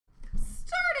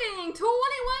Team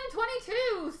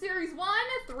 2122, Series 1,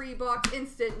 3-box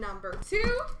instant number 2.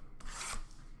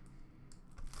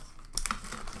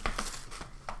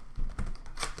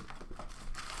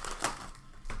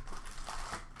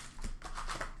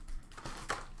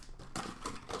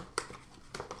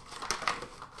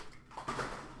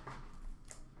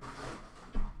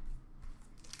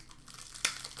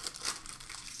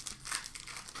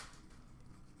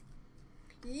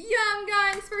 Young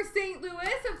Guns for St.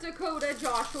 Louis of Dakota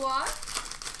Joshua.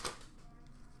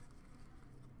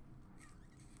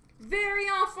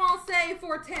 Variant Francais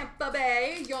for Tampa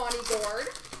Bay, Yanni Gord.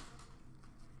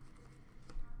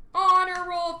 Honor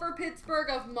Roll for Pittsburgh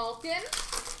of Malkin.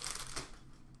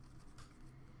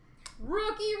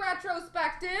 Rookie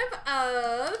Retrospective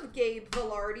of Gabe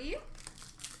Vilardi.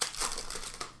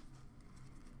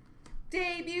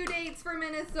 Debut dates for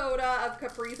Minnesota of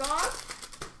Kaprizov.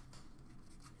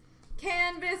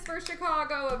 Canvas for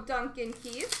Chicago of Duncan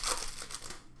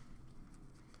Keith.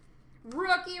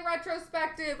 Rookie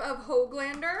Retrospective of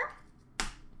Höglander.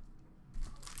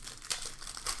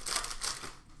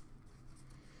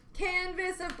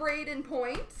 Canvas of Braden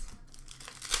Point.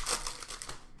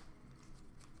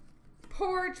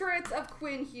 Portraits of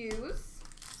Quinn Hughes.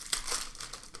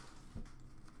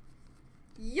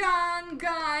 Young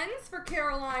Guns for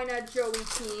Carolina, Joey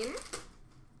Keane.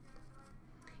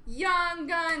 Young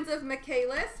Guns of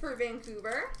Michaelis for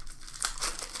Vancouver.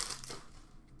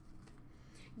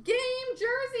 Game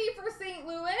Jersey for St.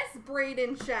 Louis,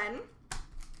 Braden Shen.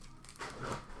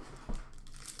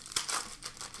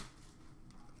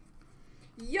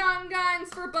 Young Guns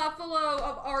for Buffalo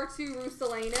of R2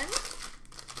 Russalainen.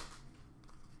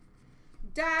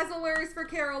 Dazzlers for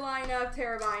Carolina of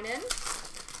Teravainen.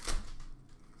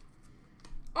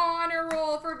 Honor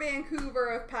Roll for Vancouver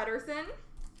of Pettersson.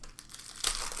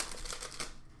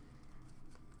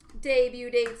 Debut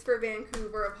dates for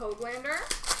Vancouver of Höglander.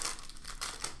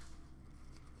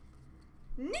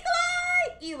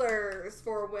 Nikolai Ehlers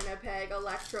for Winnipeg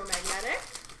Electromagnetic.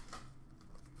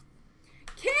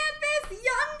 Canvas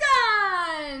Young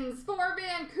Guns for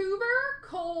Vancouver,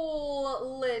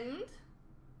 Cole Lind.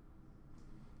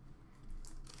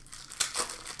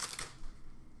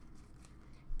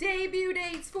 Debut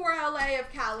dates for LA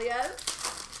of Kaliev.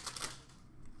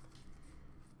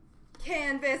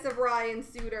 Canvas of Ryan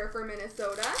Suter for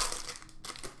Minnesota.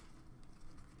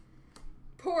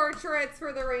 Portraits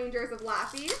for the Rangers of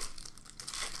Laffy.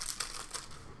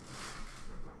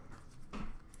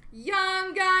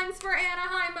 Young Guns for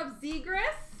Anaheim of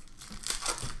Zegras.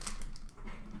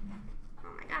 Oh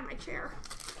my god, my chair.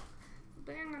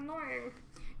 Dang annoying.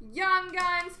 Young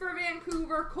Guns for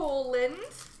Vancouver, Cole Lind.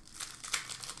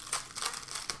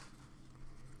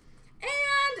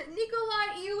 And Nikolai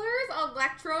Ehlers,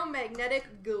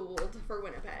 Electromagnetic Gold for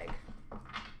Winnipeg.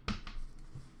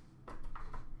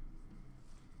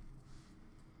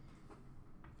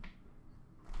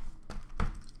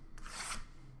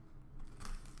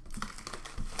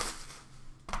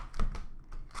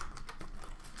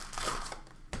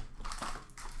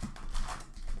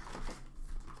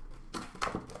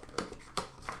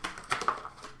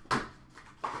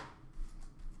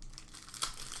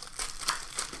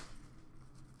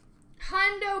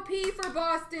 Hundo P for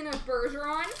Boston of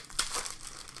Bergeron.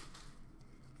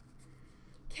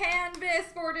 Canvas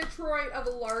for Detroit of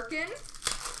Larkin.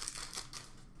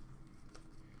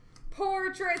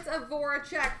 Portraits of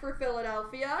Voracek for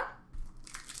Philadelphia.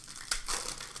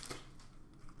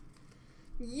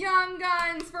 Young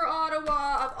Guns for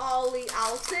Ottawa of Ollie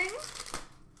Alsing.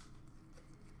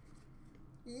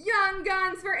 Young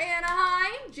Guns for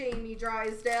Anaheim, Jamie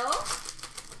Drysdale.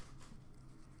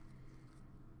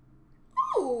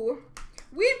 Ooh,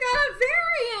 we've got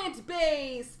a variant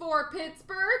base for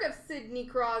Pittsburgh of Sidney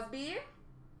Crosby.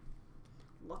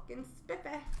 Looking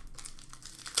spiffy.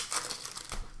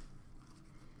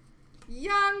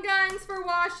 Young Guns for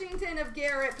Washington of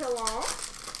Garrett Pilon.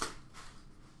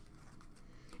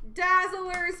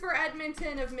 Dazzlers for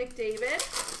Edmonton of McDavid.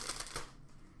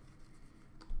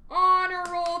 Honor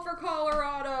Roll for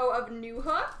Colorado of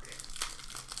Newhook.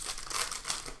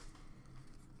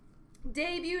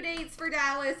 Debut dates for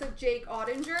Dallas of Jake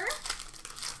Ottinger.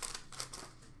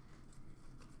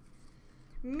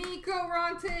 Mikko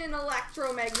Rantanen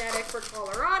Electromagnetic for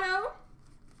Colorado.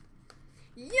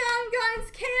 Young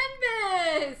Guns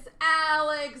Canvas,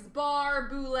 Alex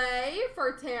Barr-Boulet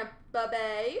for Tampa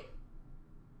Bay.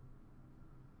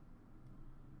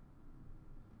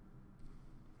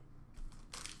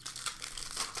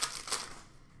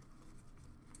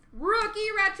 Rookie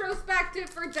Retrospective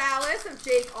for Dallas of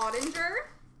Jake Ottinger.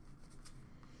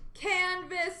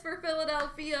 Canvas for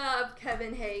Philadelphia of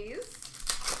Kevin Hayes.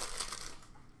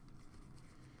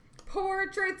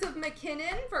 Portraits of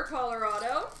McKinnon for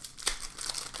Colorado.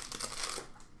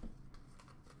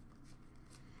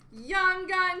 Young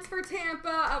Guns for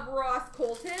Tampa of Ross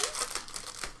Colton.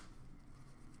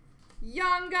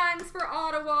 Young Guns for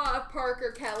Ottawa of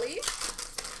Parker Kelly.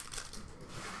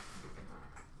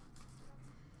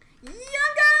 Young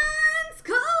Guns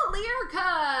clear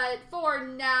cut for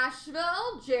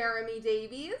Nashville, Jeremy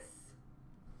Davies.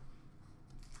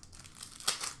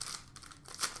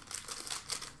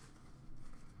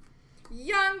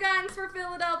 Young Guns for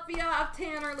Philadelphia of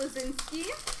Tanner Lazinski.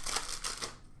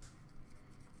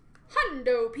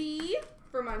 Hundo P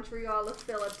for Montreal of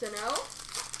Philip Deneau.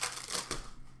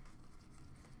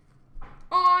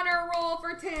 Honor Roll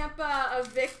for Tampa of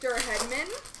Victor Hedman.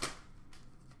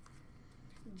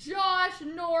 Josh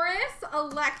Norris,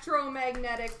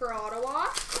 Electromagnetic for Ottawa.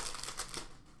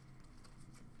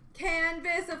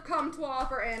 Canvas of Comtois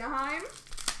for Anaheim.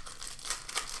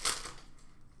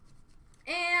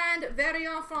 And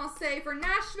Variant Francais for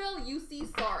Nashville,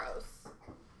 UC Saros.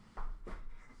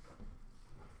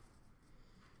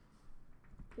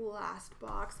 Last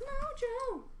box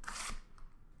mojo.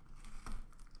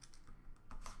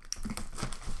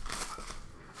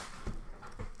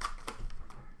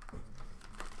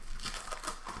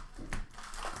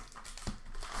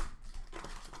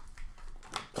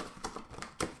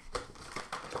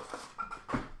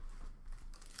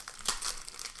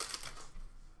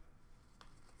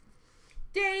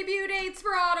 Debut dates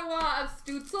for Ottawa of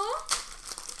Stützle.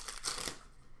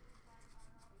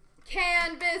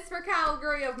 Canvas for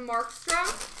Calgary of Markstrom.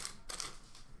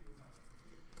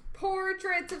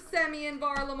 Portraits of Semyon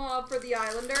Varlamov for the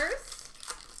Islanders.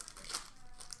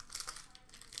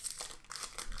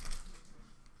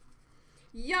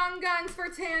 Young Guns for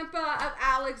Tampa of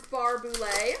Alex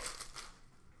Barboulay.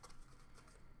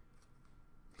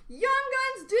 Young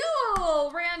Guns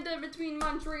duel, random between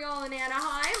Montreal and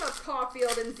Anaheim of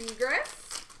Caulfield and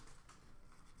Zegras.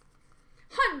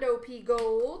 Hundo P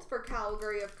Gold for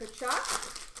Calgary of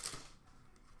Tkachuk.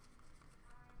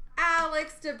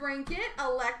 Alex DeBrincat,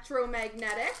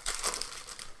 Electromagnetic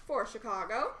for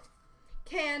Chicago.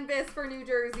 Canvas for New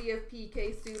Jersey of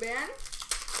PK Subban.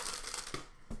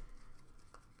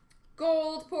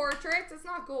 Gold portraits, it's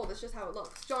not gold, it's just how it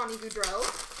looks. Johnny Gaudreau.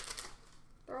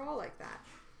 They're all like that.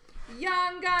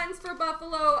 Young Guns for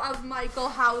Buffalo of Michael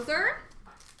Hauser.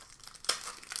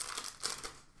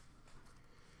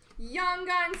 Young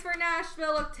Guns for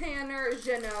Nashville of Tanner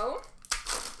Jeannot.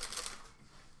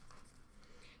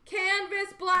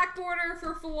 Canvas black border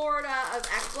for Florida of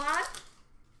Ekblad.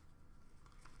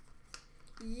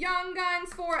 Young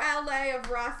Guns for LA of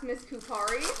Rasmus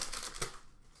Kupari.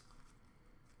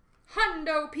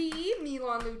 Hundo P,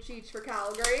 Milan Lucic for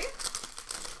Calgary.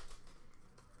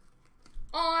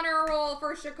 Honor Roll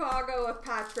for Chicago of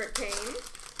Patrick Kane.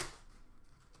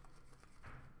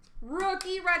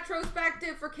 Rookie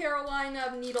Retrospective for Carolina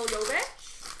of Needle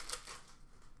Jovic.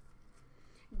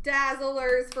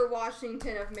 Dazzlers for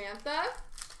Washington of Mantha.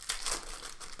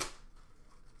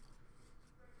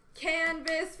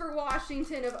 Canvas for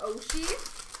Washington of Oshie.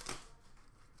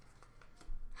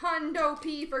 Hundo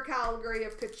P for Calgary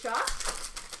of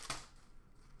Tkachuk.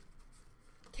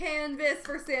 Canvas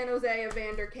for San Jose of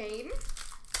Vander Kane.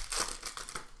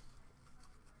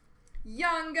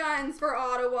 Young Guns for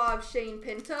Ottawa of Shane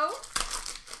Pinto.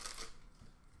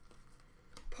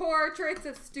 Portraits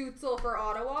of Stützle for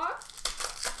Ottawa.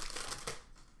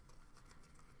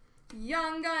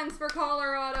 Young Guns for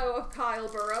Colorado of Kyle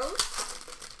Burrows.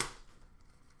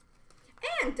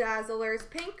 And Dazzlers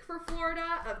Pink for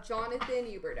Florida of Jonathan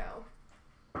Huberdeau.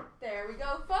 There we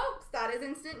go, folks. That is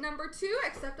instant number 2,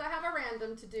 except I have a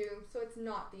random to do, so it's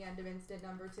not the end of instant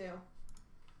number 2.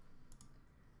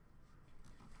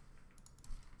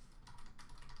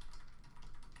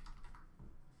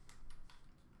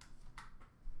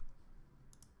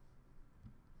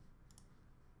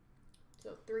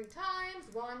 So 3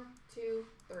 times, 1, 2,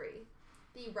 3.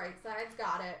 The right side's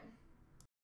got it.